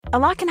A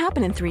lot can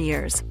happen in 3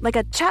 years, like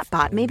a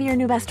chatbot may be your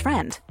new best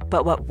friend.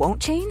 But what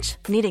won't change?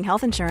 Needing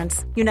health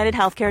insurance. United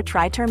Healthcare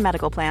Tri-Term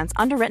Medical Plans,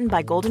 underwritten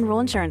by Golden Rule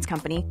Insurance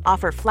Company,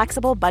 offer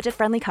flexible,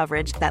 budget-friendly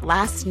coverage that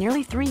lasts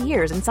nearly 3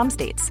 years in some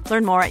states.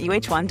 Learn more at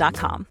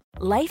uh1.com.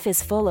 Life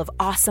is full of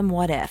awesome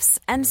what-ifs,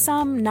 and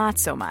some not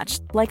so much,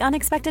 like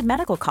unexpected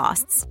medical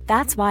costs.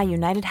 That's why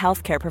United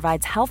Healthcare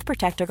provides Health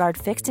Protector Guard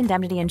fixed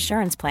indemnity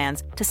insurance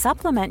plans to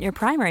supplement your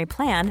primary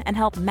plan and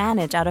help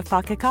manage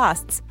out-of-pocket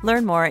costs.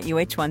 Learn more at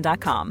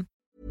uh1.com.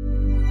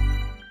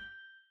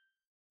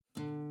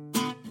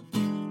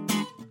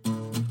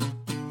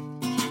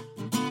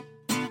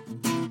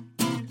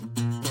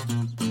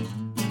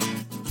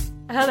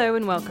 Hello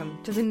and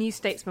welcome to the New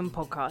Statesman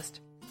podcast.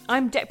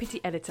 I'm Deputy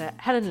Editor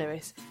Helen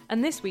Lewis,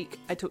 and this week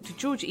I talked to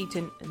George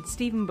Eaton and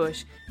Stephen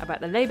Bush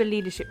about the Labour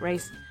leadership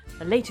race,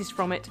 the latest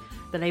from it,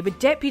 the Labour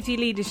deputy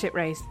leadership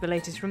race, the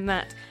latest from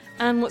that,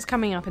 and what's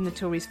coming up in the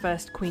Tories'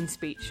 first Queen's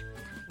speech.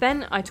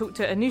 Then I talked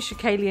to Anooshka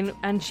Kalyan,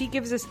 and she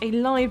gives us a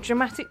live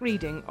dramatic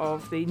reading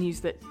of the news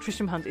that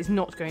Tristram Hunt is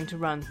not going to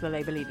run for the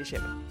Labour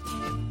leadership.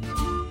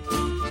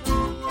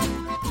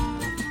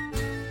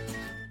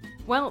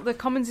 Well, the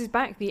Commons is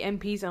back, the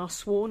MPs are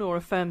sworn or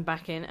affirmed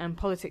back in, and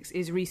politics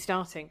is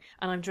restarting.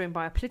 And I'm joined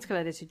by our political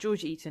editor,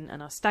 George Eaton,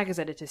 and our Staggers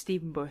editor,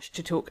 Stephen Bush,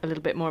 to talk a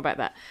little bit more about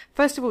that.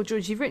 First of all,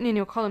 George, you've written in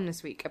your column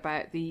this week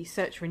about the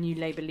search for a new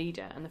Labour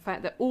leader and the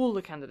fact that all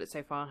the candidates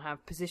so far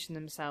have positioned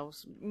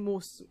themselves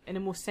in a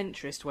more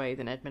centrist way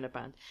than Ed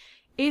Miliband.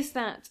 Is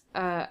that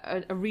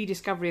a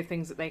rediscovery of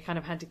things that they kind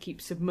of had to keep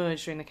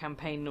submerged during the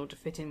campaign in order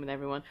to fit in with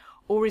everyone?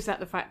 Or is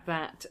that the fact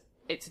that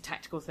it's a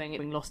tactical thing,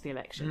 having lost the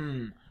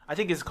election? I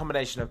think it's a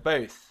combination of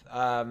both.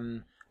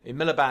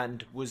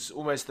 Miliband was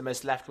almost the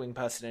most left-wing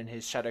person in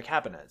his shadow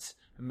cabinet.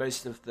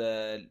 Most of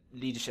the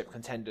leadership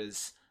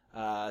contenders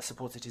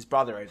supported his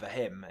brother over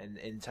him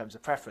in terms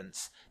of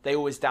preference. They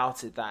always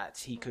doubted that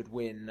he could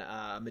win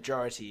a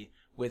majority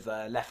with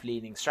a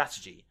left-leaning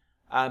strategy.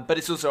 But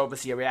it's also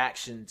obviously a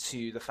reaction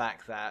to the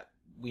fact that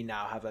we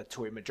now have a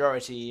Tory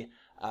majority.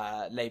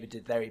 Labour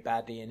did very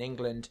badly in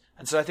England.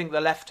 And so I think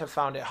the left have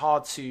found it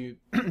hard to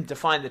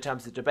define the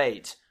terms of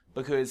debate,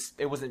 because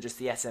it wasn't just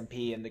the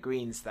SNP and the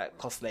Greens that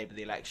cost Labour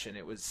the election,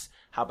 it was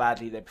how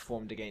badly they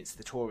performed against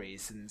the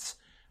Tories. And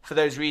for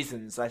those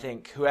reasons, I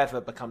think whoever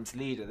becomes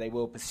leader, they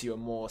will pursue a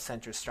more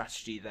centrist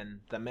strategy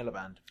than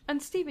Miliband.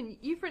 And Stephen,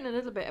 you've written a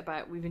little bit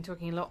about, we've been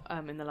talking a lot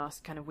in the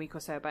last kind of week or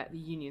so about the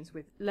unions,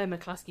 with Len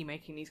McCluskey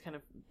making these kind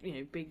of,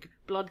 big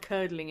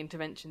blood-curdling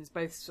interventions,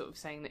 both sort of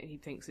saying that he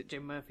thinks that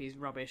Jim Murphy is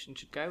rubbish and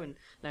should go, and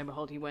lo and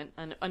behold he went,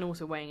 and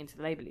also weighing into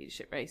the Labour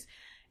leadership race.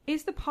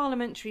 Is the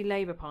Parliamentary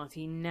Labour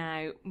Party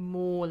now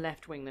more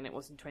left-wing than it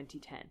was in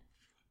 2010?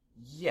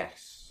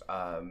 Yes,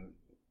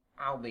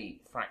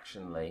 albeit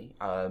fractionally,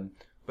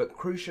 but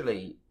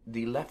crucially,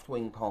 the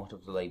left-wing part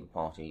of the Labour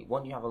Party,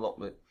 one you have a lot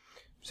with.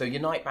 So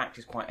Unite Backed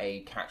is quite a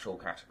catch-all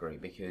category,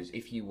 because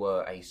if you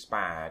were a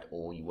SPAD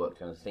or you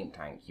worked in a think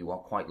tank, you are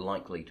quite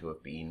likely to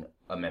have been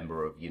a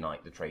member of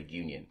Unite, the trade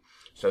union.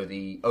 So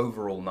the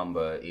overall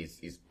number is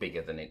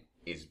bigger than it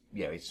is,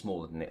 it's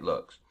smaller than it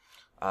looks.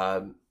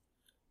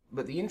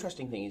 But the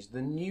interesting thing is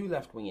the new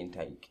left-wing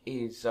intake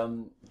is,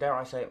 dare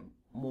I say it,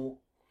 more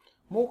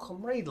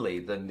comradely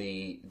than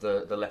the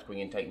left-wing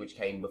intake which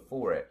came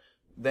before it.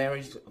 There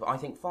is, I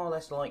think, far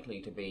less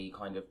likely to be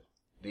kind of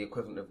the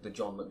equivalent of the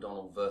John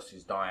McDonnell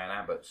versus Diane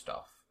Abbott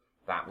stuff.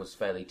 That was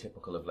fairly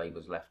typical of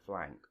Labour's left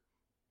flank.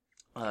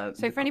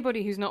 So for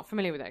anybody who's not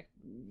familiar with that,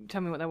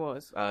 tell me what that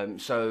was.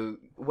 So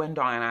when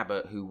Diane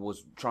Abbott, who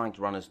was trying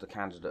to run as the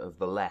candidate of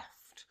the left,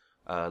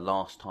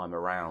 last time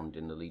around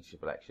in the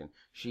leadership election,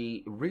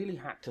 she really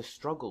had to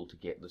struggle to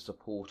get the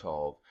support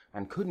of,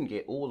 and couldn't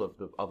get all of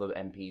the other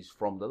MPs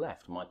from the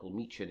left. Michael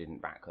Meacher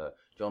didn't back her.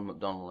 John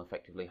McDonnell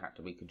effectively had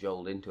to be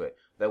cajoled into it.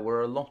 There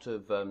were a lot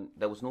of,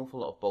 there was an awful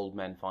lot of bold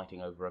men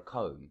fighting over a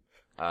comb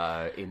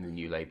in the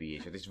new Labour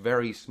year. So this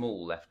very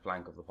small left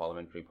flank of the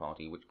Parliamentary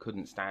Party, which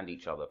couldn't stand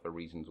each other for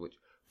reasons which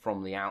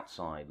from the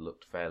outside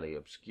looked fairly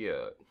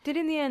obscure. Did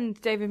in the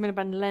end David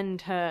Miliband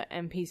lend her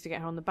MPs to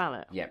get her on the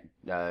ballot? Yeah,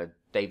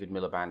 David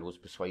Miliband was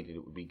persuaded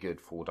it would be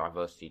good for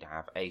diversity to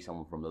have A,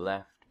 someone from the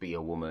left, B,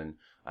 a woman,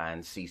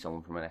 and C,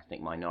 someone from an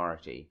ethnic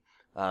minority.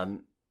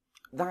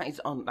 That's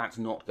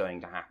not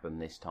going to happen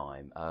this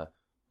time,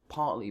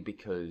 partly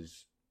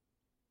because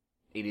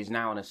it is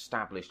now an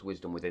established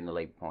wisdom within the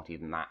Labour Party,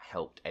 and that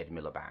helped Ed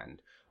Miliband.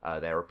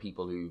 There are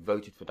people who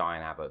voted for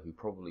Diane Abbott who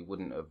probably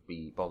wouldn't have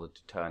been bothered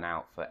to turn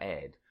out for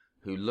Ed,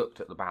 who looked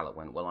at the ballot and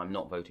went, well, I'm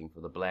not voting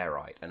for the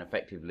Blairite. And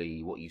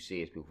effectively what you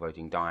see is people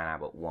voting Diane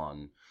Abbott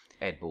 1,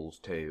 Ed Balls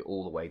 2,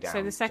 all the way down.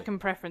 So the second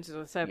preferences or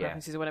the third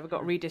preferences or whatever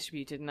got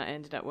redistributed, and that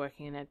ended up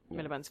working in Ed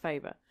Miliband's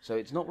favour. So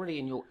it's not really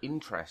in your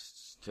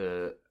interests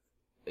to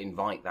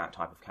invite that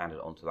type of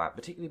candidate onto that,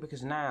 particularly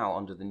because now,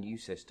 under the new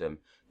system,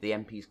 the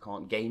MPs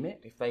can't game it.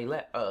 If they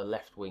let a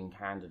left-wing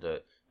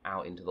candidate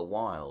out into the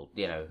wild.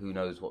 Who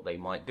knows what they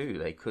might do?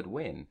 They could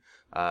win.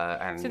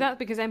 And so that's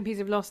because MPs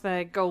have lost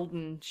their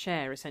golden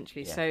share,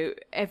 essentially. Yeah. So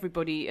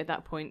everybody at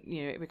that point,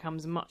 it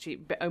becomes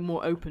a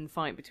more open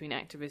fight between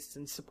activists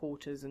and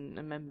supporters and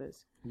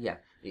members. Yeah,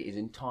 it is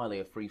entirely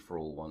a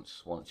free-for-all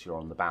once you're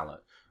on the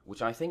ballot,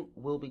 which I think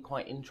will be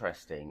quite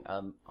interesting.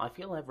 I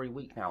feel every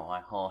week now I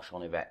harsh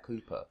on Yvette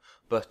Cooper,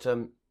 but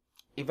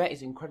Yvette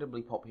is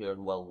incredibly popular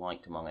and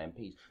well-liked among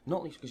MPs,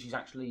 not least because she's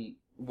actually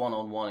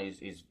one-on-one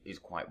is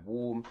quite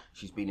warm.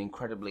 She's been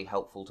incredibly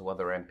helpful to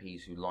other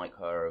MPs who, like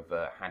her,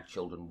 have had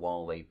children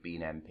while they've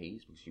been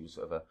MPs, because she was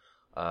sort of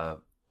a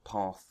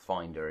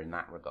pathfinder in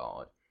that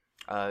regard.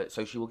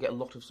 So she will get a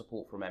lot of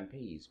support from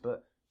MPs,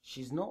 but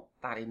she's not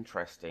that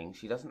interesting.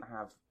 She doesn't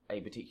have a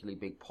particularly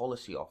big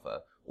policy offer,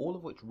 all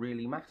of which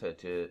really matter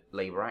to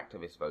Labour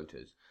activist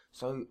voters.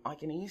 So I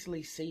can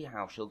easily see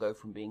how she'll go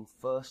from being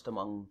first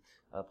among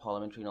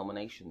parliamentary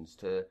nominations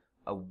to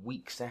a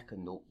weak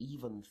second or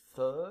even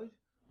third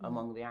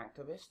among the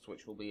activists,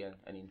 which will be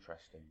an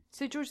interesting.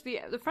 So, George,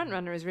 the front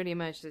runner has really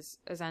emerged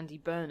as Andy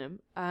Burnham.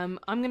 I'm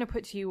going to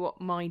put to you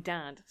what my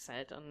dad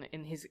said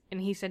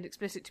and he said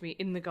explicit to me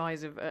in the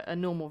guise of a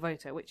normal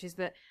voter, which is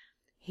that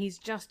he's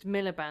just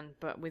Miliband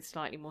but with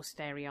slightly more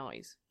starey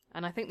eyes.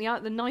 And I think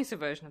the nicer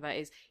version of that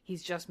is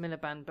he's just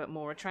Miliband but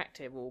more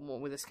attractive, or more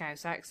with a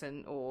Scouse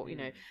accent, or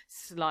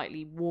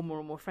slightly warmer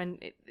or more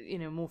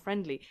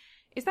friendly.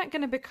 Is that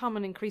going to become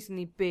an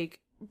increasingly big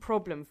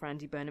problem for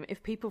Andy Burnham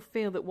if people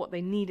feel that what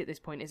they need at this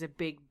point is a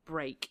big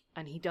break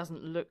and he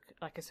doesn't look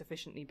like a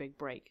sufficiently big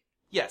break?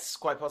 Yes,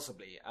 quite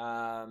possibly.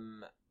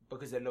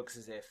 Because it looks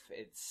as if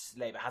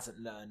Labour hasn't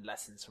learned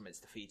lessons from its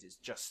defeat. It's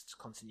just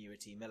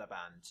continuity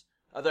Miliband.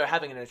 Although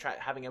having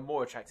a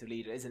more attractive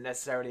leader isn't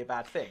necessarily a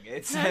bad thing.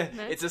 It's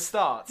it's a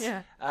start.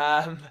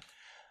 Yeah.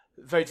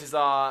 Voters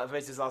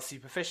are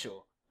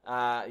superficial.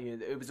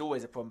 It was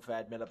always a problem for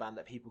Ed Miliband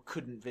that people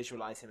couldn't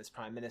visualise him as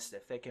Prime Minister.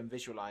 If they can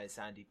visualise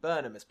Andy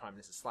Burnham as Prime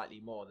Minister slightly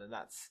more, then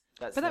that's.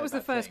 But that was the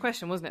first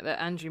question, wasn't it?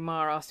 That Andrew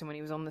Marr asked him when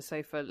he was on the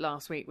sofa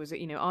last week. Was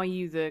it, are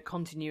you the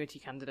continuity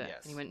candidate?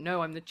 Yes. And he went,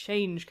 no, I'm the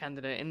change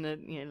candidate, in the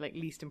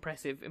least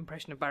impressive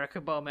impression of Barack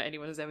Obama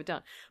anyone has ever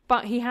done.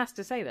 But he has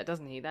to say that,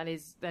 doesn't he? That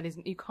is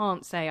you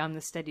can't say I'm the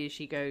steady as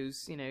she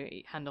goes,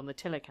 hand on the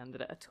tiller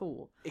candidate at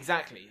all.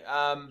 Exactly.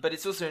 But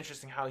it's also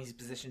interesting how he's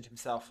positioned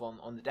himself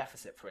on the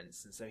deficit, for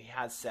instance. So he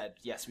has said,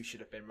 yes, we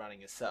should have been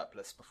running a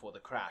surplus before the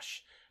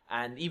crash.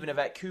 And even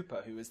Yvette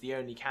Cooper, who was the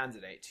only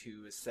candidate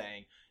who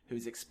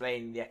was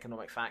explaining the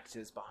economic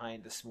factors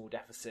behind the small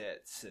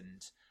deficits,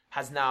 and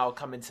has now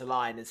come into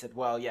line and said,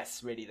 well,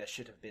 yes, really, there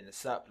should have been a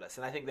surplus.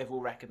 And I think they've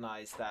all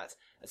recognised that,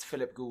 as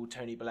Philip Gould,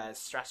 Tony Blair's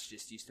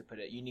strategist, used to put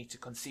it, you need to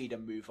concede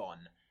and move on.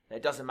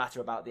 It doesn't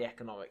matter about the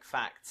economic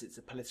facts, it's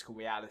a political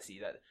reality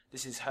that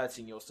this is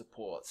hurting your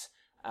support.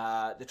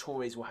 The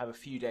Tories will have a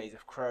few days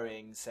of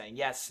crowing, saying,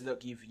 yes,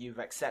 look, you've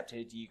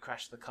accepted, you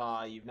crashed the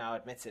car, you've now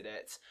admitted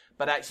it.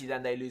 But actually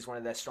then they lose one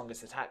of their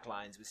strongest attack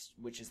lines,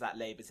 which is that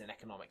Labour's in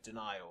economic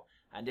denial.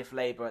 And if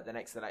Labour at the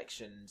next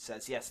election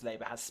says, yes,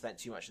 Labour has spent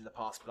too much in the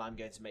past, but I'm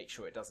going to make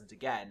sure it doesn't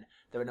again,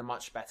 they're in a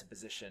much better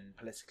position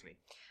politically.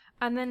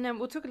 And then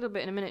we'll talk a little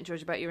bit in a minute,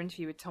 George, about your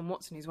interview with Tom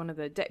Watson, who's one of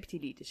the deputy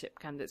leadership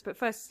candidates. But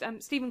first,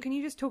 Stephen, can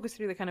you just talk us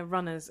through the kind of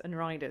runners and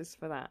riders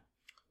for that?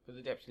 For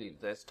the deputy leader,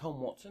 there's Tom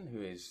Watson,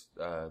 who is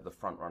the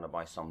front runner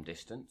by some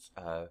distance,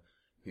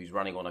 who's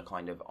running on a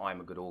kind of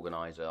I'm a good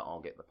organiser,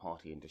 I'll get the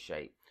party into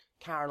shape.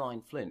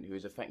 Caroline Flint, who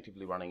is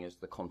effectively running as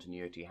the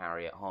continuity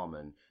Harriet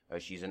Harman.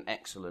 She's an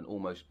excellent,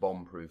 almost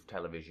bomb-proof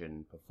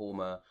television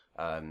performer.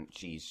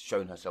 She's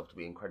shown herself to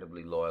be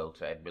incredibly loyal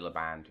to Ed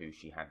Miliband, who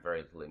she had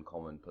very little in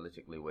common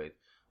politically with.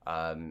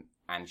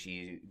 And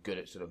she's good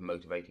at sort of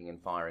motivating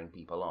and firing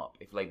people up.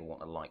 If Labour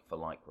want a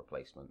like-for-like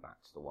replacement,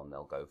 that's the one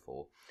they'll go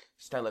for.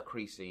 Stella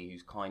Creasy,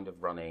 who's kind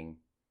of running...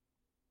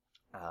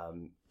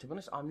 to be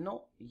honest, I'm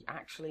not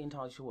actually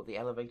entirely sure what the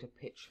elevator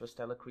pitch for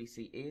Stella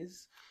Creasy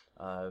is.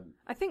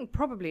 I think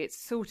probably it's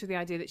sort of the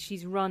idea that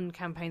she's run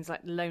campaigns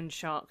like Loan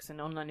Sharks and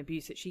online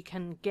abuse, that she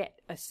can get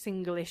a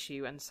single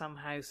issue and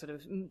somehow sort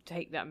of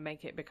take that and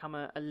make it become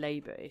a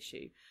Labour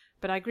issue.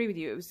 But I agree with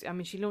you.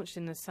 She launched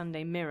in the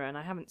Sunday Mirror, and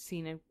I haven't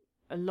seen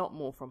a lot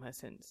more from her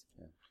since.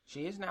 Yeah.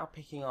 She is now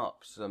picking up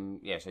some...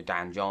 Yeah, so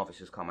Dan Jarvis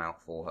has come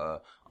out for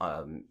her.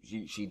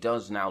 She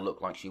does now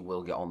look like she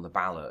will get on the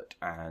ballot,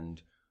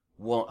 and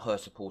what her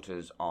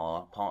supporters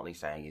are partly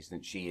saying is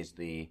that she is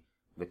the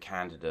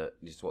candidate,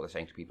 this is what they're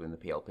saying to people in the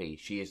PLP,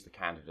 she is the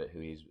candidate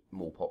who is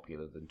more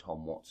popular than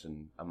Tom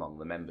Watson among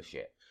the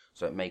membership.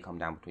 So it may come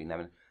down between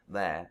them and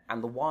there.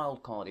 And the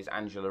wild card is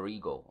Angela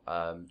Eagle,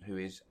 who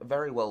is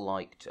very well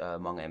liked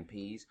among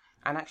MPs,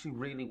 and actually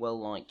really well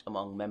liked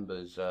among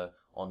members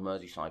on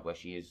Merseyside, where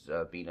she has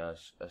been a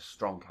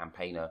strong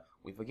campaigner.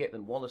 We forget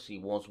that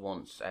Wallasey was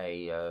once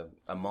a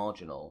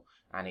marginal,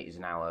 and it is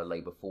now a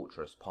Labour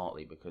fortress,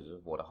 partly because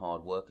of what a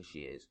hard worker she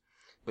is.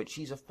 But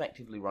she's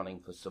effectively running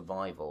for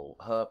survival.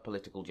 Her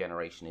political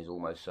generation is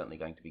almost certainly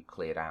going to be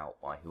cleared out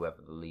by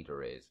whoever the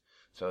leader is.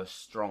 So a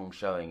strong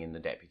showing in the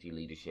deputy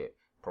leadership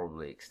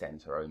probably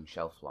extends her own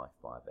shelf life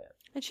by a bit.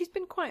 And she's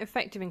been quite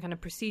effective in kind of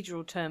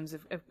procedural terms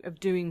of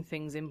doing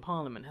things in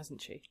Parliament,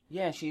 hasn't she?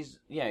 Yeah,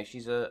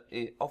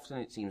 often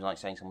it seems like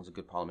saying someone's a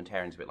good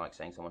parliamentarian is a bit like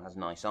saying someone has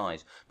nice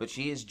eyes, but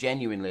she is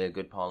genuinely a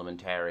good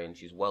parliamentarian.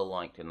 She's well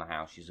liked in the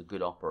House. She's a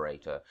good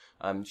operator.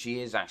 She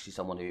is actually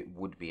someone who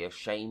would be a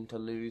shame to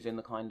lose in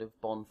the kind of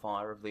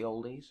bonfire of the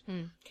oldies.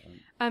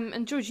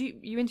 And George,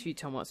 you interviewed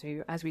Tom Watson,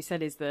 who, as we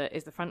said, is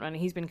the front runner.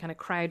 He's been kind of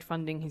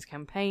crowdfunding his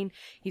campaign.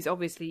 He's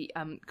obviously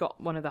got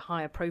one of the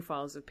higher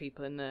profiles of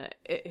people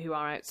who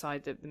are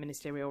outside the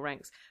ministerial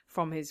ranks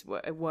from his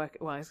work.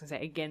 Well, I was going to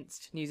say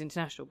against News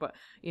International, but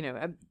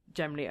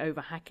generally over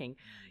hacking.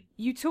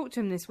 You talked to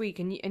him this week,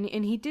 and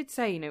he did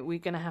say, we're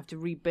going to have to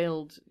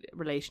rebuild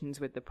relations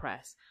with the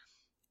press.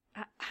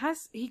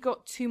 Has he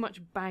got too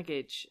much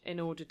baggage in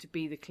order to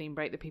be the clean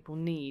break that people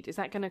need? Is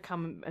that going to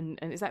come, and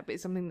is that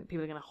something that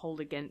people are going to hold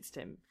against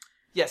him?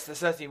 Yes, there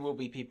certainly will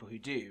be people who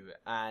do,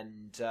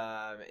 and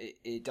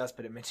it does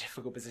put him in a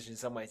difficult position in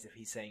some ways if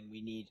he's saying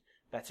we need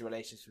better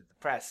relations with the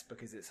press,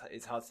 because it's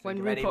hard to think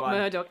of anyone... When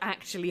Rupert Murdoch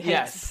actually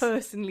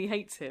personally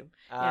hates him.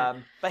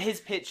 But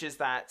his pitch is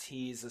that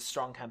he's a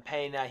strong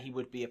campaigner, he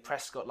would be a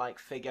Prescott-like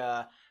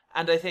figure,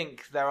 and I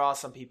think there are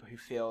some people who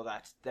feel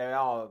that there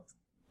are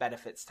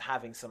benefits to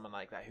having someone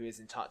like that who is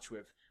in touch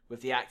with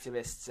the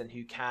activists and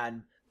who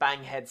can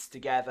bang heads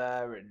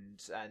together,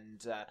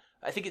 and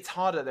I think it's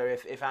harder though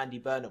if Andy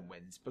Burnham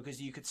wins,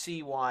 because you could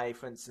see why,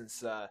 for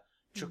instance,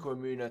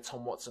 Chukwuemeka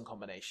Tom Watson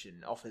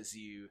combination offers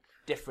you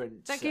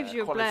different that gives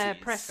you qualities. A Blair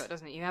Prescott,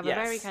 doesn't it? You have a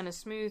very kind of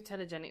smooth,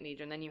 telegenic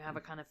leader, and then you have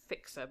a kind of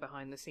fixer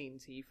behind the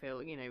scenes who you feel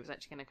was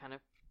actually going to kind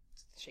of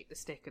shake the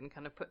stick and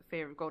kind of put the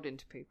fear of God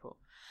into people.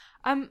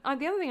 The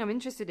other thing I'm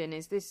interested in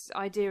is this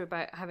idea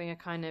about having a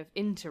kind of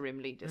interim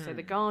leader. So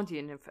The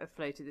Guardian have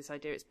floated this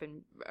idea. It's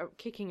been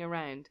kicking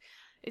around.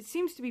 It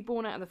seems to be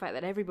born out of the fact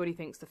that everybody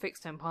thinks the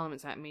Fixed Term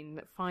Parliaments Act mean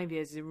that 5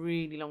 years is a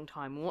really long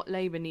time. What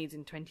Labour needs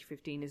in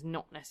 2015 is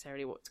not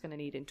necessarily what it's going to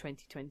need in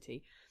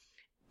 2020.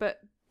 But,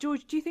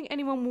 George, do you think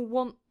anyone will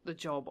want the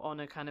job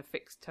on a kind of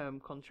fixed term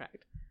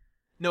contract?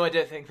 No, I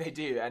don't think they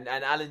do. And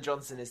Alan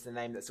Johnson is the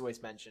name that's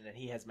always mentioned, and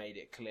he has made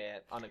it clear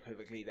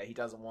unequivocally that he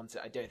doesn't want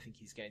it. I don't think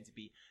he's going to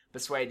be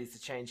persuaded to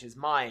change his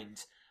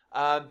mind.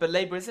 But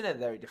Labour is in a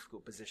very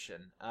difficult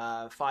position.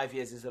 5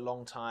 years is a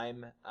long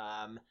time.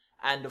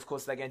 And, of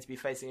course, they're going to be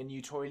facing a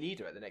new Tory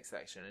leader at the next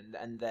election,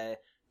 and they're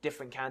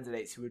different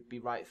candidates who would be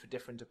right for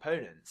different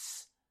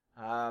opponents.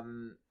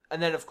 And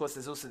then, of course,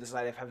 there's also this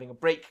idea of having a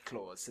break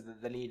clause, so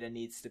that the leader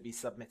needs to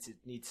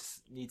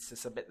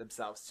submit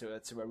themselves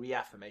to a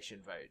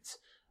reaffirmation vote.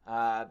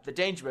 The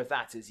danger of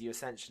that is you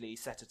essentially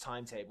set a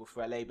timetable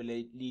for a Labour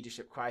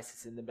leadership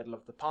crisis in the middle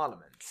of the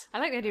Parliament. I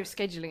like the idea of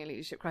scheduling a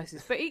leadership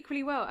crisis, but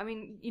equally well, I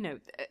mean,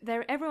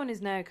 everyone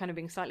is now kind of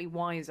being slightly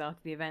wise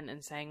after the event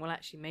and saying, well,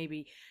 actually,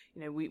 maybe,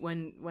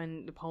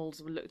 when the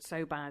polls looked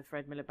so bad for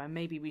Ed Miliband,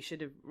 maybe we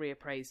should have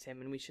reappraised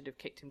him and we should have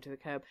kicked him to the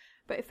curb.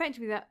 But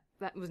effectively, that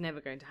was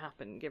never going to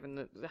happen,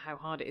 given how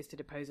hard it is to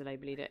depose a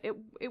Labour leader.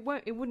 It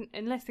wouldn't,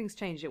 unless things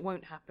change, it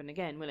won't happen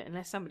again, will it?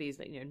 Unless somebody is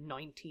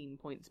 19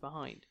 points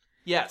behind.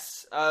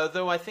 Yes,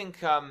 though I think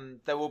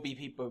there will be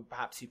people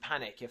perhaps who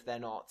panic if they're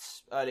not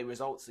early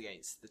results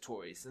against the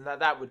Tories, and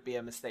that would be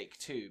a mistake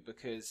too,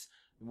 because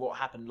what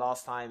happened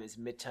last time is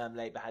midterm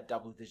Labour had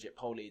double-digit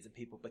poll leads and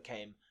people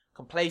became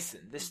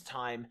complacent. This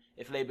time,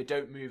 if Labour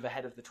don't move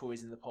ahead of the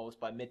Tories in the polls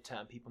by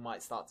midterm, people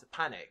might start to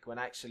panic, when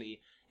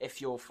actually,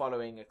 if you're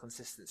following a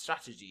consistent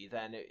strategy,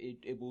 then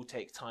it will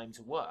take time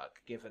to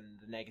work, given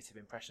the negative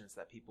impressions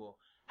that people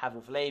have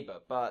of Labour.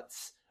 But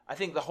I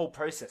think the whole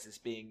process is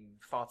being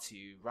far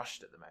too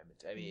rushed at the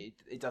moment. I mean,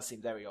 it does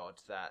seem very odd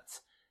that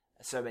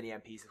so many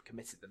MPs have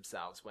committed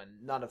themselves when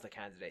none of the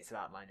candidates have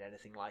outlined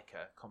anything like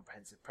a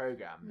comprehensive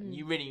programme. And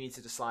you really need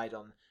to decide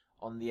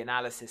on the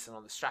analysis and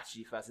on the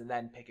strategy first, and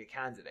then pick a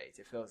candidate.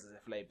 It feels as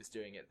if Labour's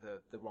doing it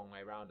the wrong way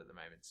around at the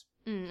moment.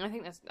 I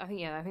think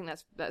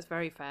that's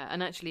very fair.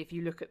 And actually, if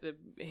you look at the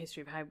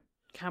history of how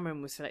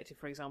Cameron was selected,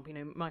 for example,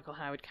 Michael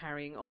Howard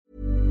carrying on.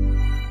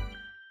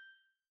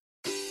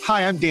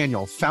 Hi, I'm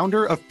Daniel,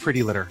 founder of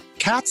Pretty Litter.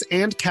 Cats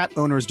and cat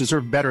owners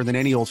deserve better than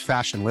any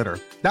old-fashioned litter.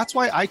 That's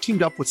why I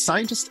teamed up with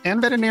scientists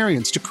and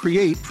veterinarians to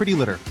create Pretty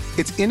Litter.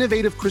 Its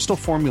innovative crystal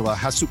formula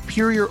has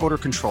superior odor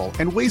control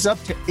and weighs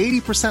up to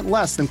 80%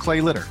 less than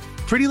clay litter.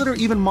 Pretty Litter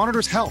even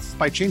monitors health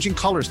by changing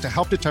colors to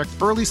help detect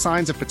early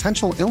signs of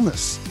potential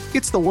illness.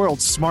 It's the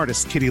world's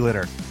smartest kitty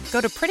litter.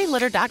 Go to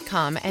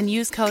prettylitter.com and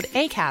use code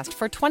ACAST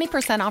for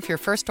 20% off your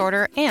first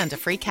order and a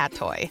free cat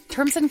toy.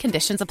 Terms and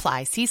conditions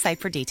apply. See site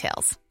for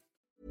details.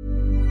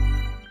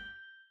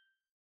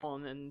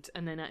 On and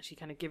then actually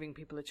kind of giving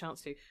people a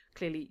chance to.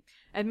 Clearly,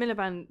 Ed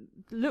Miliband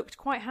looked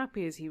quite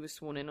happy as he was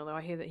sworn in, although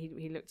I hear that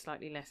he looked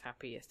slightly less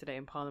happy yesterday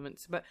in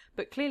Parliament.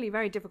 But clearly,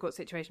 very difficult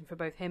situation for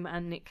both him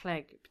and Nick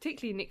Clegg,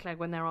 particularly Nick Clegg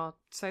when there are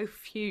so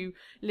few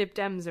Lib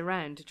Dems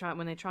around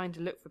when they're trying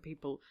to look for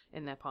people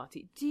in their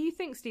party. Do you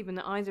think, Stephen,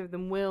 that either of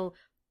them will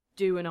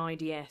do an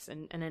IDS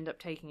and end up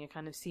taking a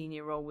kind of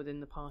senior role within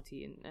the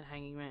party and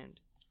hanging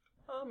around?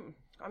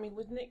 I mean,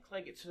 with Nick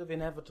Clegg, it's sort of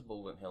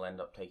inevitable that he'll end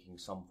up taking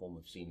some form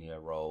of senior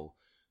role,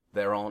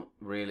 there aren't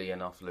really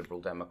enough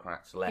Liberal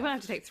Democrats left. You might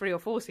have to take 3 or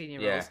 4 senior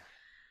roles.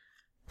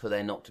 For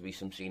there not to be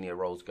some senior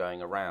roles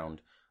going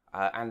around.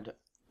 And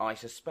I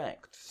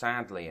suspect,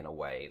 sadly in a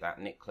way, that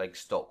Nick Clegg's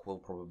stock will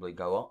probably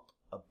go up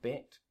a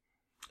bit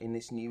in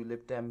this new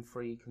Lib Dem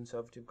free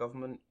Conservative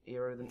government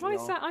era. Why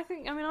is that?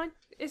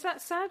 Is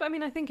that sad?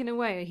 I think in a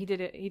way he did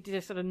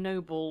a sort of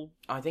noble.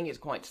 I think it's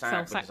quite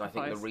sad because I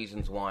think the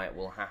reasons why it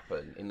will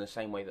happen in the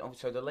same way that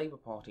so the Labour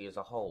Party as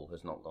a whole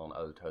has not gone,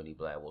 oh, Tony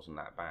Blair wasn't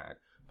that bad.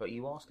 But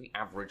you ask the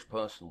average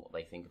person what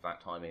they think of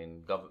that time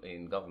in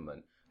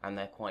government, and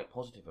they're quite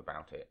positive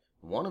about it.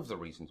 One of the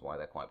reasons why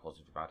they're quite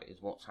positive about it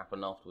is what's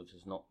happened afterwards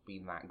has not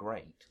been that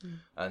great.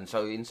 And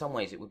so in some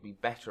ways it would be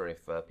better if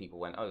people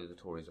went, oh, the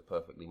Tories are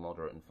perfectly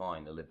moderate and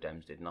fine, the Lib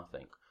Dems did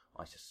nothing.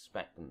 I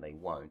suspect that they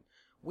won't.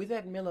 With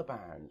Ed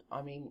Miliband,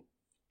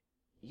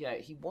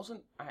 he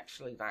wasn't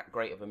actually that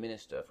great of a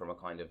minister from a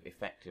kind of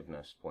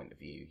effectiveness point of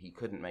view. He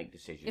couldn't make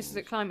decisions. This is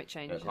a climate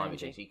change. Climate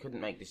change. He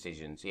couldn't make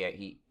decisions.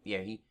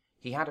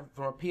 He had,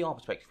 from a PR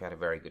perspective, he had a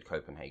very good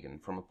Copenhagen.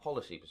 From a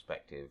policy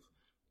perspective,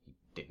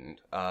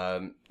 didn't.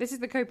 This is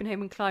the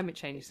Copenhagen Climate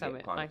Change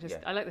Summit. I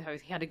like the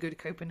host. He had a good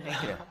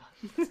Copenhagen.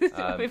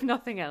 If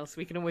nothing else,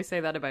 we can always say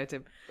that about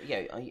him.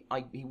 Yeah,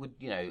 he would,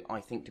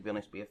 I think, to be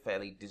honest, be a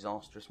fairly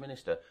disastrous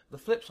minister. The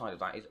flip side of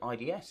that is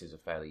IDS is a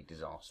fairly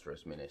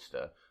disastrous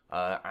minister,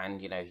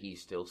 and,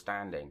 he's still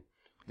standing.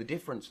 The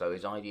difference, though,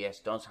 is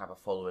IDS does have a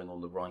following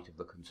on the right of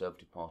the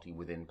Conservative Party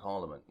within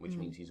Parliament, which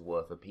means he's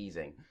worth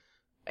appeasing.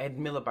 Ed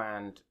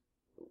Miliband...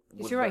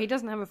 You're right, he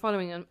doesn't have a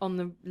following on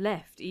the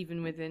left,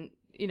 even within...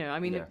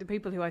 The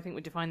people who I think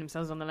would define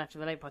themselves on the left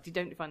of the Labour Party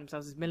don't define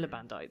themselves as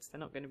Milibandites. They're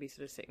not going to be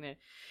sort of sitting there,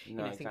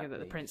 thinking about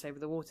the prince over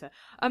the water.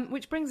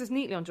 Which brings us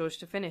neatly on, George,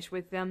 to finish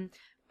with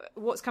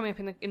what's coming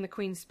up in the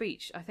Queen's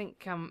speech. I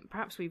think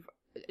perhaps we've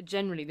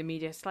generally the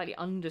media slightly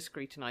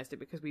under-scrutinised it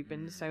because we've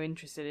been so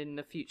interested in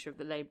the future of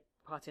the Labour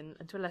Party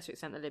and to a lesser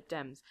extent the Lib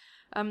Dems.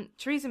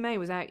 Theresa May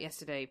was out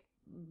yesterday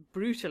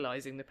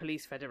brutalising the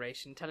police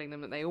federation, telling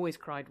them that they always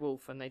cried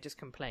wolf and they just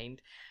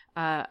complained,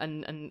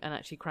 and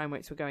actually crime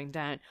rates were going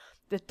down.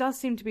 There does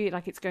seem to be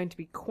like it's going to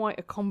be quite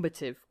a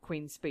combative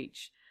Queen's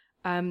speech.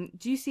 Do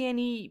you see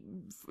any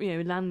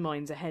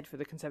landmines ahead for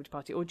the Conservative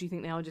Party, or do you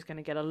think they are just going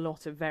to get a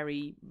lot of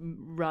very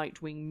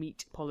right-wing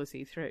meat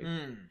policy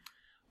through?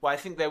 Well, I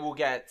think they will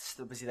get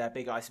obviously their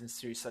big items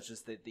through, such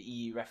as the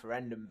EU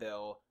referendum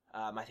bill.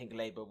 I think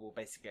Labour will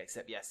basically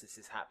accept, yes, this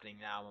is happening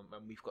now,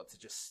 and we've got to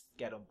just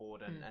get on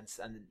board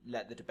and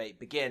let the debate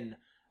begin.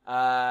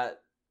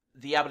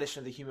 The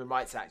abolition of the Human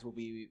Rights Act will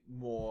be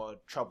more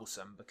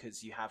troublesome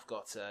because you have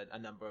got a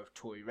number of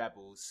Tory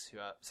rebels who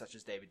are, such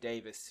as David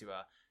Davis, who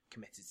are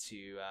committed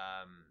to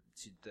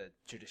the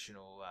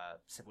traditional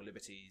civil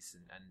liberties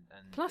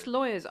and plus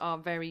lawyers are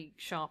very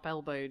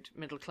sharp-elbowed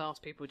middle-class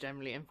people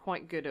generally and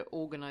quite good at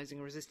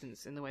organising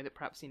resistance in the way that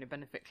perhaps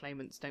benefit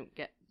claimants don't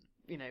get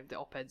the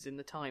op-eds in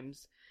the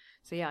Times.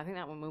 So yeah, I think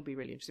that one will be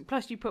really interesting.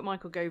 Plus you put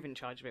Michael Gove in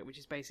charge of it, which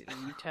is basically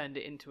you turned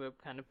it into a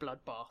kind of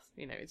bloodbath.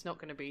 It's not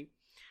going to be,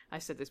 I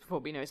said this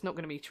before, but it's not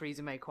going to be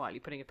Theresa May quietly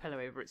putting a pillow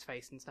over its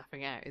face and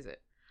snapping out, is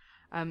it?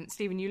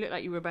 Stephen, you look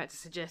like you were about to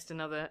suggest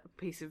another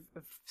piece of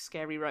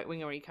scary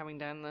right-wingery coming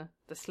down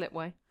the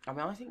slipway.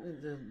 I think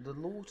the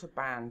law to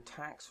ban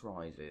tax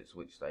rises,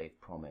 which they've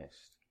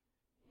promised,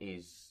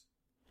 is...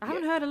 I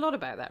haven't heard a lot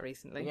about that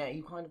recently. Yeah,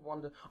 you kind of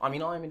wonder... I'm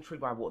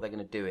intrigued by what they're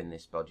going to do in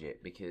this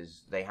budget,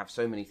 because they have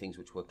so many things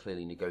which were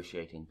clearly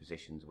negotiating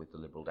positions with the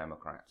Liberal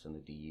Democrats and the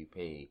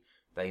DUP.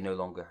 They no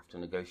longer have to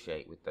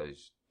negotiate with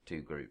those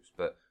two groups,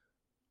 but...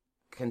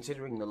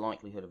 Considering the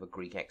likelihood of a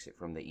Greek exit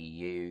from the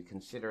EU,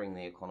 considering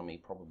the economy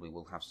probably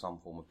will have some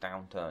form of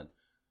downturn,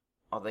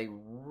 are they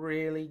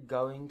really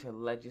going to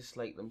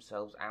legislate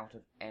themselves out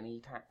of any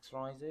tax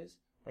rises?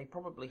 They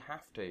probably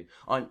have to.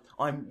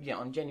 I'm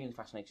genuinely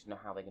fascinated to know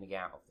how they're going to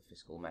get out of the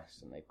fiscal mess,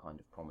 and they've kind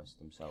of promised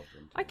themselves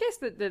into. I guess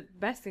that the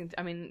best thing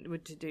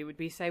to do would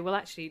be say, well,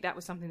 actually, that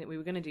was something that we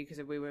were going to do because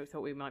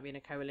thought we might be in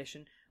a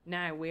coalition.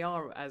 Now we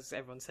are, as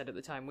everyone said at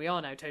the time, we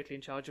are now totally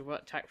in charge of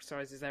what tax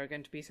rises there are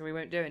going to be, so we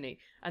won't do any.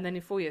 And then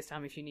in 4 years'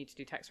 time, if you need to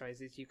do tax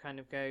rises, you kind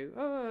of go,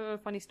 oh,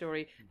 funny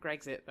story,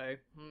 Grexit though.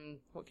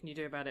 What can you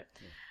do about it?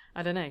 Yeah.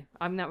 I don't know.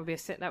 That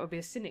would be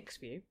a cynic's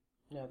view.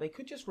 No, they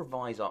could just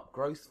revise up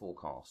growth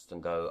forecasts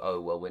and go, oh,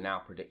 well, we're now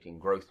predicting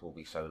growth will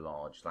be so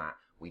large that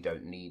we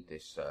don't need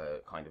this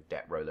kind of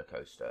debt roller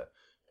coaster.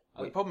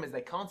 The problem is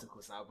they can't, of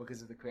course, now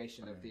because of the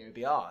creation of the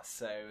OBR.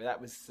 So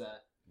that was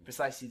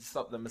precisely to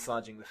stop them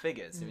massaging the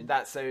figures. In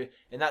that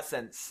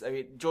sense,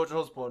 George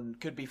Osborne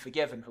could be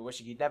forgiven for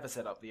wishing he'd never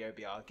set up the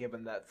OBR,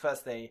 given that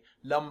first they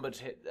lumbered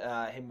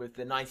him with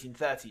the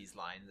 1930s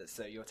line, that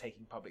so you're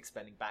taking public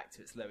spending back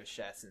to its lowest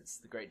share since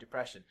the Great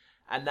Depression.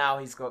 And now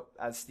he's got,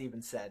 as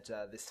Stephen said,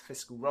 this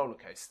fiscal roller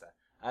coaster.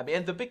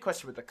 And the big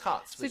question with the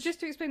cuts... So just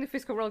to explain the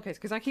fiscal rollercoaster,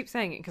 because I keep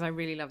saying it because I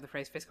really love the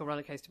phrase fiscal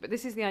rollercoaster, but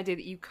this is the idea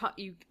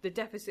that the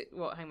deficit...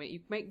 you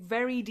make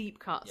very deep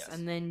cuts, yes.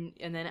 and then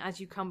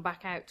as you come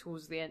back out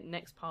towards the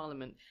next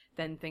Parliament,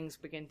 then things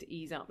begin to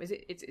ease up.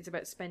 It's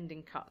about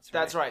spending cuts, right?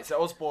 That's right.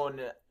 So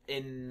Osborne,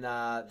 in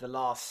the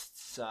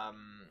last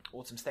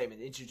autumn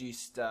statement,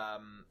 introduced a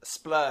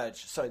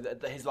splurge,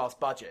 his last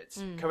budget,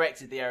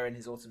 corrected the error in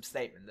his autumn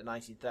statement, the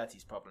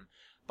 1930s problem,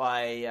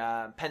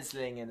 by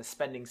penciling in a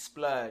spending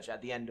splurge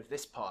at the end of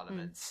this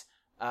Parliament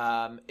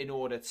in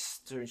order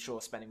to ensure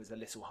spending was a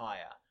little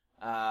higher.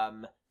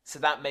 So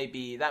that may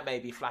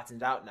be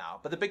flattened out now.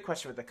 But the big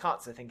question with the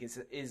cuts, I think,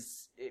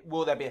 is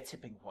will there be a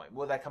tipping point?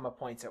 Will there come a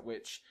point at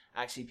which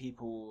actually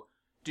people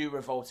do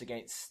revolt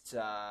against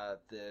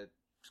the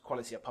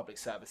quality of public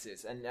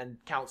services, and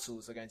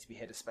councils are going to be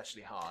hit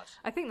especially hard?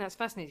 I think that's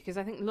fascinating because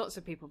I think lots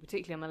of people,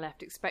 particularly on the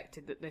left,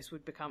 expected that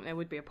there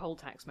would be a poll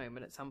tax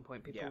moment at some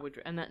point. People would,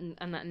 and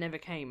that never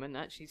came. And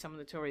actually, some of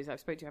the Tories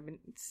I've spoken to have been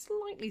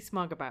slightly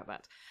smug about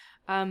that.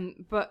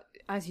 But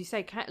as you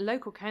say,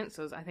 local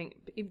councils, I think,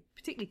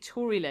 particularly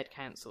Tory-led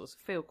councils,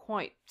 feel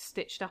quite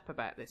stitched up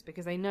about this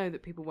because they know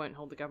that people won't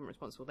hold the government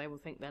responsible. They will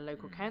think their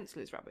local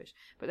council is rubbish,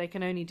 but they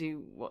can only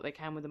do what they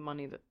can with the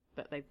money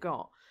that they've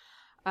got.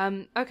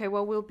 Okay,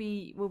 well we'll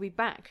be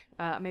back.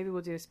 Maybe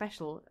we'll do a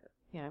special,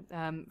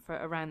 for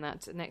around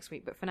that next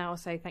week. But for now, I'll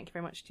say thank you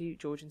very much to you,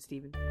 George and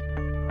Stephen.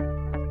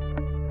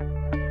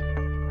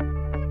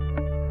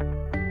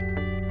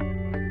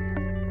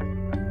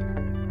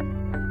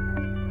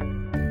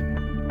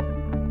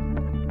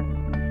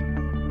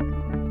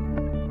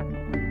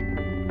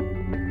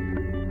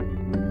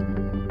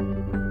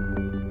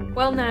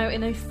 Well, now,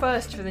 in a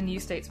first for the New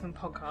Statesman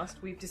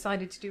podcast, we've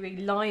decided to do a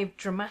live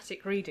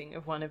dramatic reading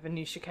of one of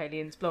Anoosh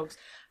Chakelian's blogs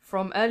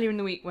from earlier in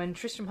the week when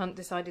Tristram Hunt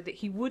decided that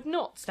he would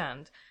not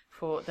stand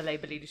for the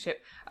Labour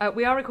leadership.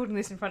 We are recording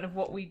this in front of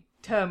what we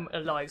term a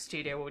live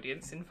studio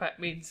audience. In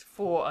fact, means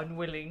 4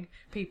 unwilling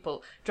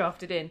people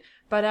drafted in.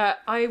 But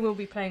I will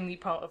be playing the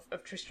part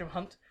of Tristram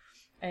Hunt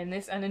in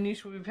this, and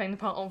Anoosh will be playing the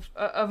part of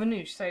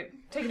Anoosh. So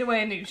take it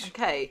away, Anoosh.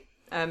 Okay.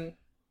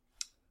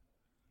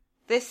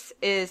 This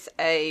is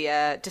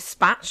a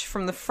dispatch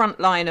from the front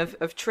line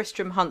of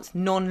Tristram Hunt's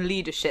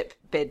non-leadership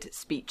bid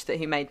speech that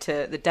he made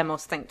to the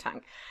Demos think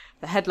tank.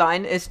 The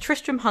headline is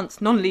Tristram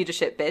Hunt's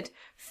non-leadership bid,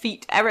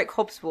 feat Eric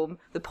Hobsbawm,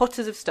 the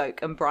Potters of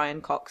Stoke and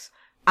Brian Cox,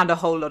 and a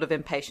whole lot of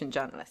impatient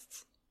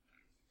journalists.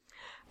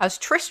 As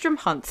Tristram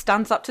Hunt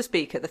stands up to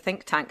speak at the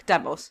think tank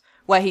Demos,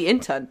 where he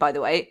interned, by the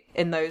way,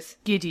 in those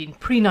Gideon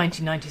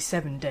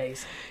pre-1997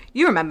 days.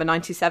 You remember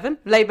 97,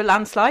 Labour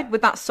landslide,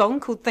 with that song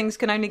called Things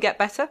Can Only Get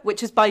Better,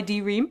 which is by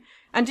D-Ream.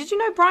 And did you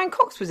know Brian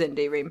Cox was in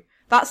D-Ream?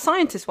 That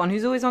scientist one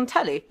who's always on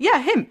telly.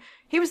 Yeah, him.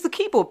 He was the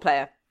keyboard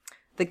player.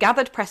 The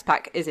gathered press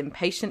pack is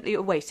impatiently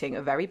awaiting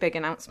a very big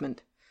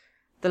announcement.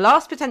 The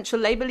last potential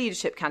Labour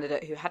leadership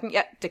candidate who hadn't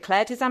yet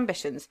declared his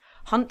ambitions,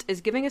 Hunt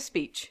is giving a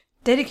speech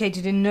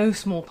dedicated in no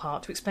small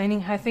part to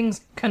explaining how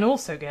things can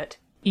also get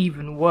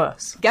even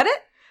worse. Get it?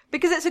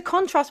 Because it's a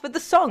contrast with the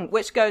song,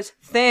 which goes,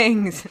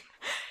 things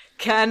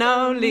can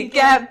only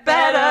get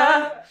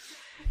better,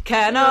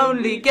 can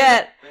only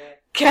get.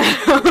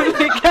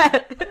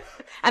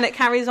 And it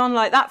carries on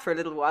like that for a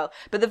little while.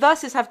 But the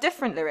verses have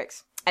different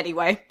lyrics.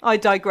 Anyway, I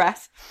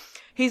digress.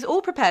 He's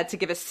all prepared to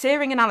give a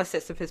searing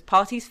analysis of his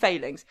party's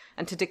failings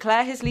and to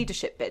declare his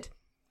leadership bid.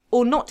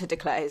 Or not to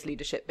declare his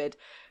leadership bid.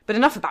 But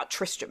enough about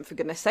Tristram, for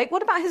goodness sake.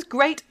 What about his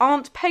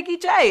great-aunt Peggy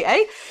J,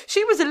 eh?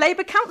 She was a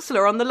Labour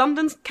councillor on the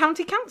London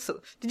County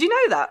Council. Did you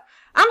know that?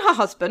 And her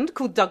husband,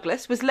 called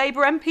Douglas, was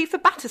Labour MP for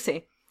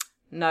Battersea.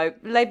 No,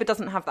 Labour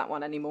doesn't have that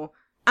one anymore.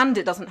 And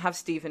it doesn't have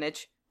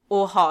Stevenage,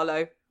 or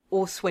Harlow,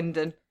 or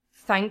Swindon.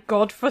 Thank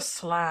God for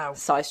Slough,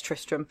 sighs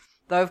Tristram.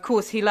 Though, of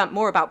course, he learnt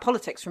more about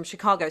politics from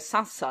Chicago's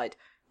South Side.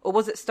 Or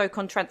was it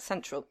Stoke-on-Trent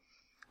Central?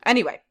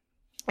 Anyway,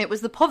 it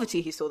was the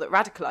poverty he saw that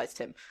radicalised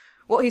him.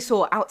 What he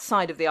saw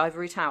outside of the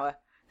Ivory Tower.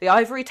 The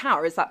Ivory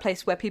Tower is that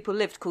place where people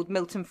lived called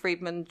Milton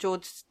Friedman,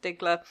 George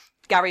Stigler,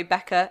 Gary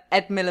Becker,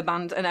 Ed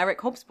Miliband and Eric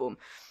Hobsbawm.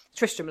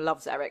 Tristram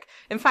loves Eric.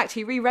 In fact,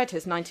 he reread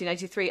his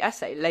 1983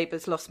 essay,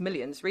 Labour's Lost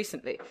Millions,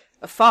 recently.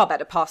 A far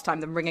better pastime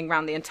than ringing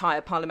round the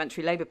entire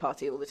Parliamentary Labour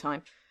Party all the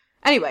time.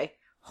 Anyway,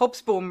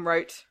 Hobsbawm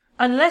wrote,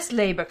 Unless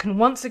Labour can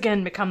once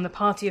again become the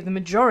party of the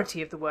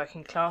majority of the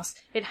working class,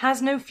 it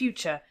has no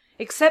future,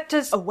 except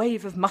as... A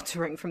wave of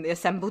muttering from the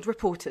assembled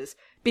reporters.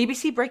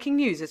 BBC Breaking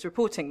News is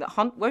reporting that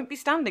Hunt won't be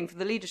standing for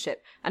the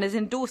leadership and is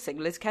endorsing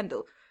Liz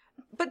Kendall.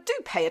 But do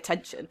pay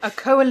attention. A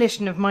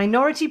coalition of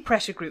minority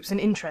pressure groups and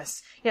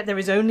interests, yet there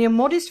is only a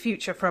modest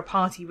future for a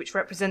party which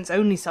represents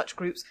only such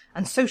groups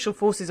and social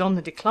forces on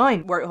the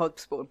decline, wrote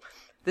Hobsbawm.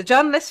 The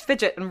journalists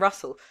fidget and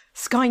rustle.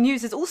 Sky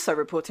News is also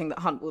reporting that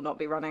Hunt will not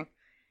be running.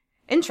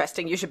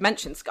 Interesting you should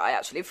mention Sky,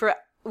 actually, for it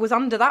was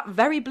under that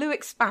very blue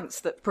expanse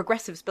that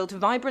progressives built a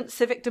vibrant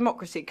civic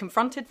democracy,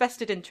 confronted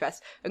vested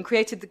interests, and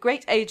created the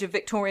great age of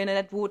Victorian and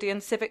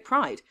Edwardian civic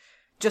pride.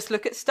 Just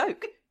look at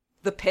Stoke.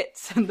 The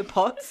pits and the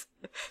pots,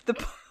 the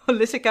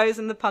politicos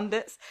and the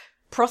pundits,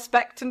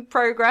 prospect and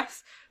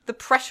progress, the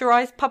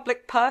pressurised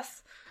public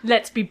purse.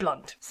 Let's be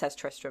blunt, says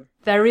Tristram.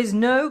 There is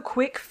no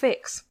quick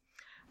fix.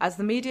 As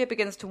the media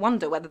begins to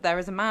wonder whether there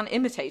is a man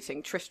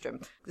imitating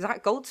Tristram,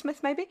 Zach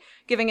Goldsmith maybe,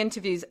 giving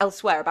interviews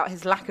elsewhere about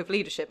his lack of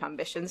leadership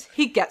ambitions,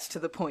 he gets to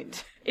the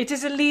point. It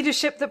is a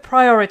leadership that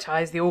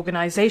prioritised the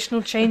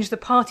organisational change the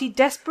party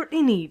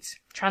desperately needs,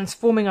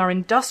 transforming our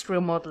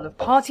industrial model of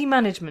party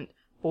management,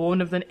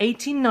 born of the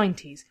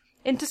 1890s,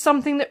 into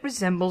something that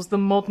resembles the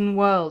modern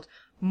world,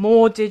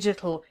 more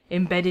digital,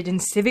 embedded in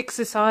civic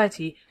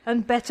society,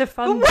 and better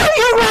funded. Will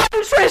you run,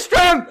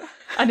 Tristram?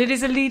 And it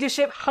is a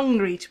leadership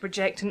hungry to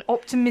project an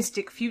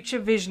optimistic future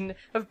vision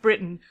of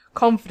Britain,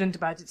 confident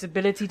about its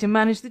ability to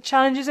manage the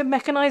challenges of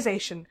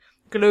mechanisation,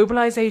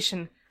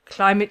 globalisation,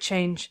 climate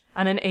change,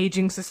 and an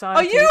ageing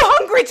society. Are you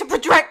hungry to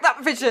project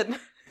that vision?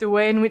 The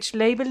way in which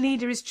Labour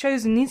leader is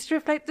chosen needs to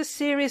reflect the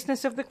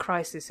seriousness of the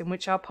crisis in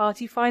which our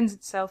party finds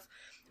itself.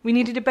 We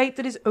need a debate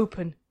that is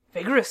open,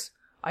 vigorous,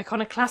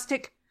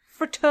 iconoclastic,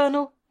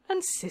 fraternal,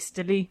 and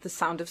sisterly. The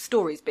sound of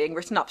stories being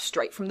written up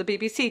straight from the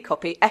BBC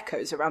copy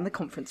echoes around the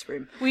conference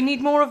room. We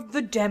need more of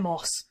the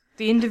demos,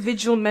 the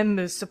individual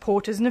members,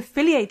 supporters and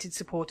affiliated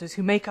supporters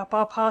who make up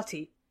our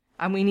party.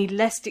 And we need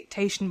less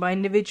dictation by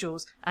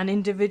individuals and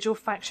individual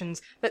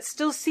factions that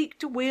still seek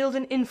to wield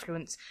an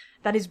influence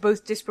that is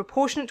both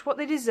disproportionate to what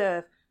they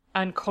deserve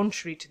and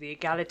contrary to the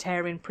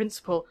egalitarian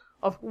principle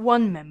of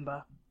one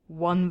member,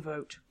 one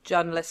vote.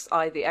 Journalists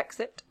eye the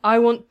exit. I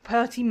want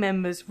party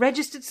members,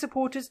 registered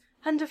supporters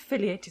and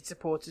affiliated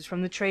supporters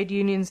from the trade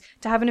unions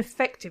to have an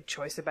effective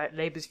choice about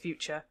Labour's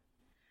future.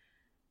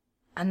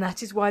 And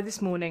that is why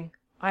this morning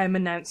I am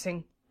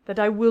announcing that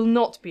I will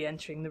not be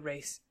entering the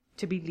race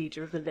to be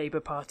leader of the Labour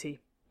Party.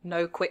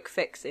 No quick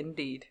fix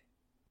indeed.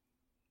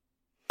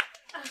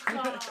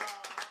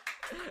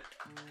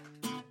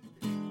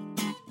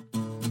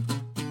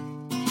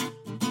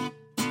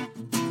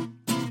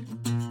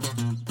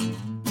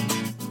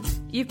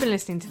 You've been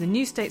listening to the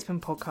New Statesman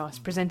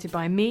podcast presented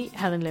by me,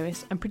 Helen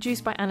Lewis, and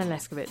produced by Anna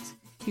Leskowitz.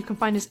 You can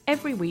find us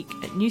every week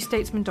at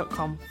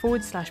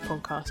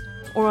newstatesman.com/podcast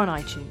or on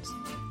iTunes.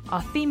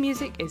 Our theme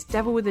music is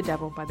Devil with the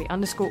Devil by the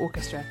Underscore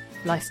Orchestra,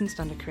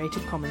 licensed under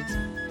Creative Commons.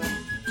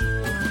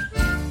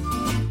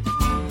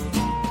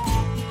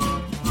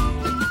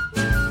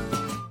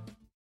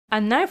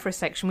 And now for a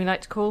section we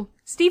like to call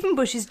Stephen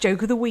Bush's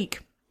Joke of the Week.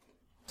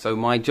 So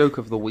my joke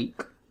of the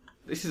week,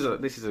 this is a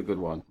good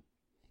one.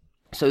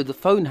 So the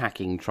phone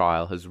hacking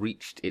trial has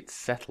reached its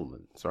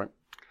settlements, right?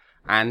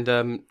 And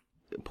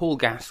Paul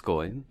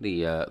Gascoigne,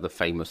 the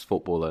famous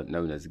footballer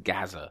known as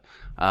Gazza,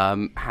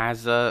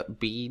 has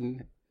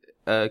been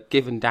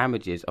given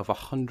damages of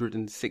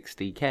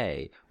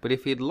 160k. But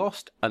if he had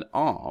lost an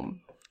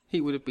arm, he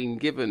would have been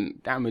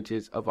given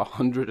damages of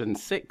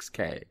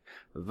 106k.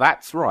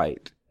 That's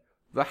right.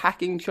 The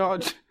hacking trial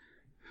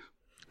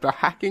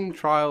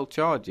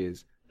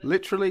charges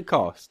literally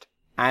cost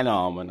an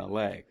arm and a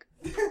leg.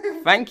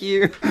 Thank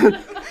you.